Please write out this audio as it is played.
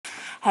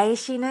Hey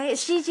Sheena,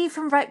 it's Gigi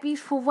from Bright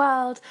Beautiful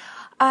World.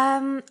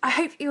 I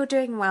hope you're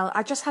doing well.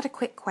 I just had a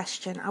quick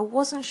question. I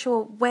wasn't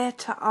sure where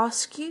to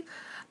ask you,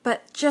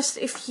 but just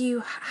if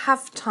you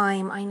have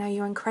time, I know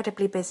you're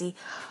incredibly busy.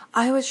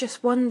 I was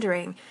just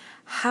wondering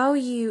how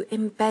you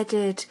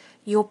embedded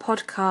your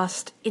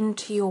podcast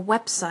into your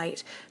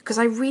website, because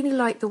I really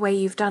like the way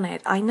you've done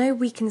it. I know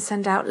we can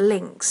send out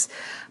links,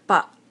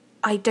 but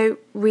I don't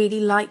really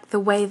like the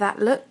way that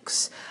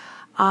looks.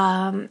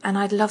 And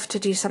I'd love to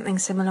do something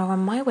similar on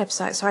my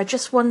website. So I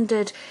just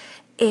wondered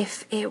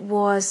if it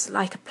was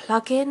like a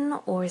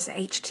plugin, or is it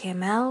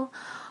HTML,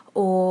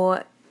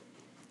 or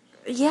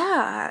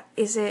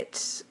is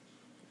it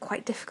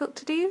quite difficult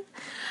to do?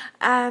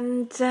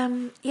 And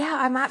I'm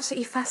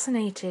absolutely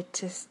fascinated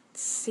to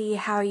see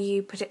how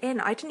you put it in.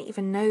 I didn't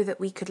even know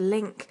that we could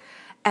link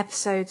our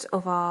episodes.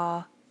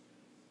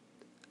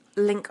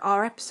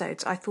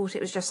 I thought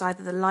it was just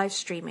either the live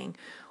streaming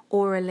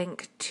or a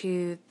link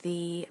to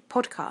the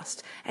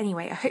podcast.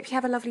 Anyway, I hope you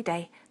have a lovely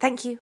day.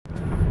 Thank you.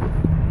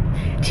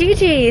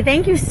 Gigi,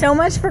 thank you so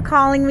much for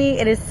calling me.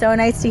 It is so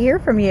nice to hear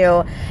from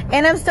you.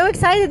 And I'm so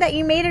excited that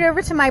you made it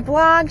over to my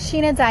blog,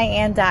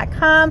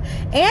 SheenaDiane.com,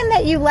 and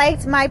that you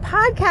liked my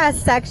podcast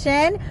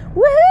section.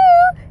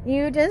 Woohoo!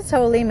 You just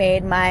totally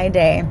made my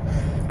day.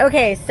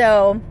 Okay,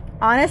 so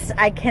honest,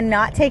 I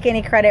cannot take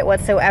any credit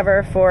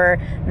whatsoever for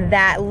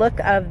that look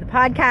of the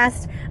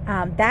podcast.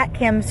 That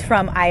comes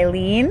from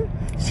Eileen.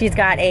 She's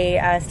got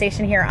a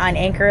station here on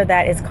Anchor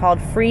that is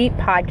called Free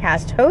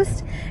Podcast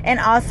Host, and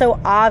also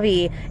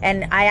Avi.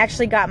 And I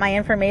actually got my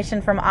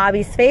information from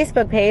Avi's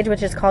Facebook page,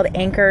 which is called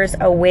Anchors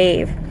a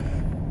Wave.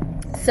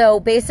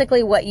 So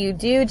basically what you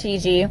do,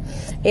 Gigi,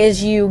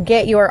 is you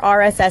get your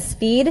RSS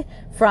feed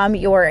from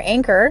your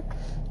Anchor,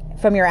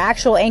 from your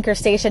actual Anchor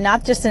station,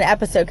 not just an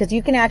episode, because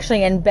you can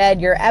actually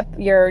embed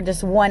your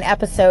just one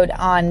episode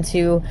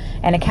onto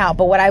an account.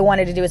 But what I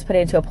wanted to do is put it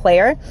into a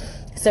player.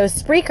 So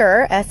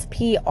Spreaker,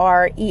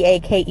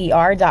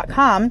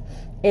 Spreaker.com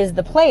is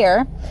the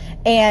player,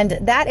 and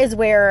that is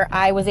where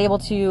I was able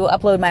to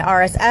upload my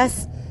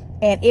RSS,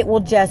 and it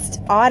will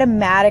just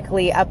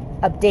automatically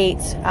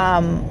update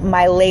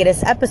my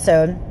latest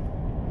episode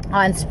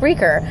on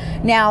Spreaker.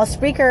 Now,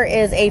 Spreaker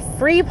is a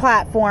free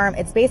platform.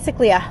 It's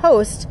basically a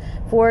host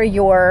for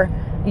your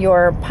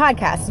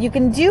podcast. You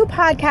can do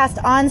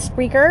podcast on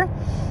Spreaker,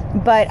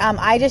 but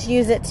I just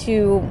use it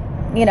to,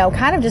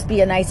 kind of just be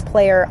a nice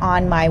player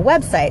on my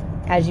website,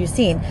 as you've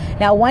seen.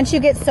 Now, once you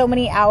get so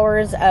many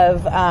hours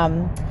of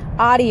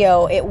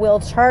audio, it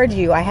will charge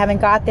you. I haven't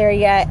got there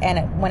yet,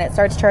 and when it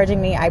starts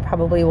charging me, I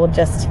probably will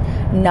just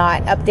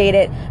not update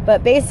it.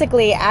 But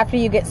basically, after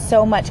you get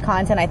so much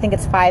content, I think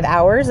it's 5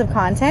 hours of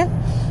content,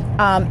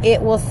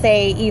 it will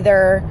say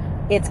either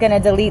it's going to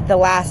delete the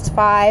last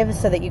 5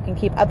 so that you can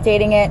keep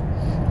updating it,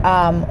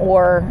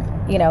 or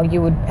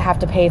you would have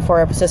to pay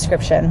for a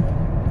subscription.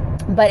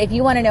 But if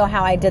you want to know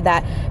how I did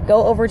that,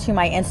 go over to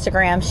my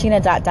Instagram,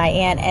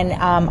 Sheena.Diane, and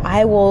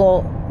I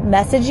will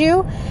message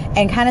you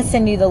and kind of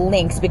send you the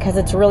links, because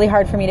it's really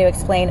hard for me to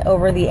explain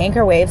over the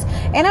Anchor waves,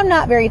 and I'm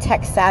not very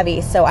tech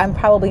savvy, so I'm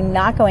probably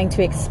not going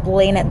to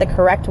explain it the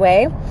correct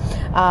way.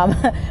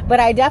 But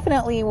I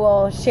definitely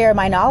will share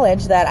my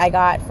knowledge that I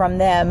got from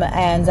them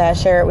and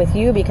share it with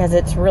you, because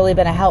it's really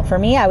been a help for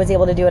me. I was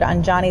able to do it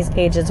on Johnny's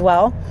page as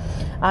well.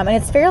 And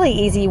it's fairly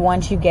easy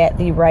once you get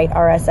the right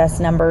RSS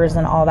numbers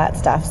and all that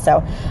stuff.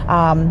 So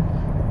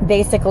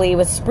basically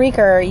with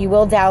Spreaker, you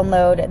will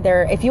download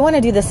there. If you want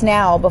to do this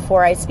now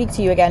before I speak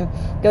to you again,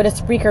 go to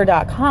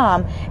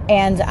Spreaker.com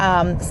and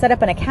set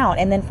up an account.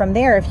 And then from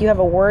there, if you have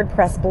a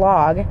WordPress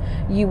blog,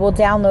 you will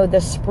download the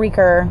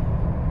Spreaker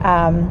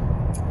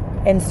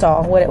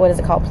install. What is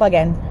it called?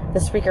 Plugin.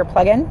 The Spreaker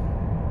plugin.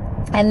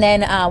 And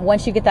then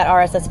once you get that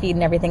RSS feed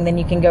and everything, then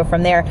you can go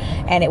from there,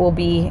 and it will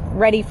be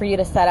ready for you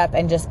to set up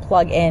and just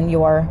plug in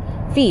your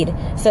feed.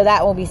 So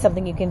that will be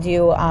something you can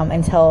do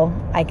until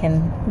I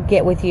can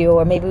get with you,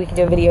 or maybe we can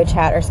do a video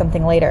chat or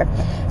something later.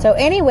 So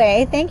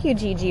anyway, thank you,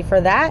 Gigi, for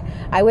that.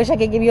 I wish I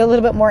could give you a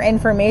little bit more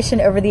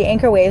information over the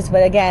Anchor waves,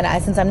 but again,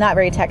 since I'm not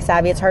very tech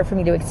savvy, it's hard for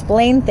me to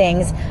explain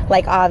things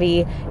like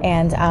Avi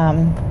and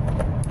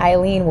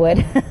Eileen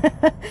would.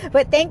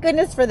 But thank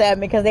goodness for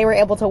them, because they were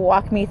able to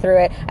walk me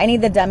through it. I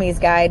need the dummy's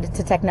guide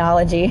to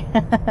technology.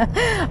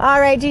 All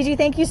right, Gigi,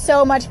 thank you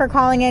so much for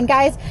calling in.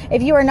 Guys,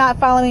 if you are not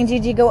following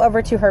Gigi, go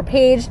over to her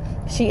page.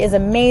 She is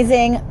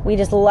amazing. We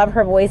just love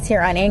her voice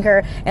here on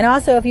Anchor. And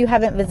also, if you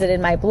haven't visited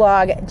my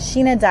blog,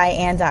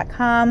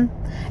 SheenaDiane.com.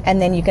 And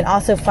then you can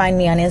also find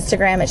me on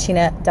Instagram at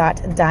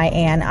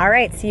Sheena.Diane. All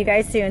right, see you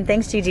guys soon.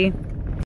 Thanks, Gigi.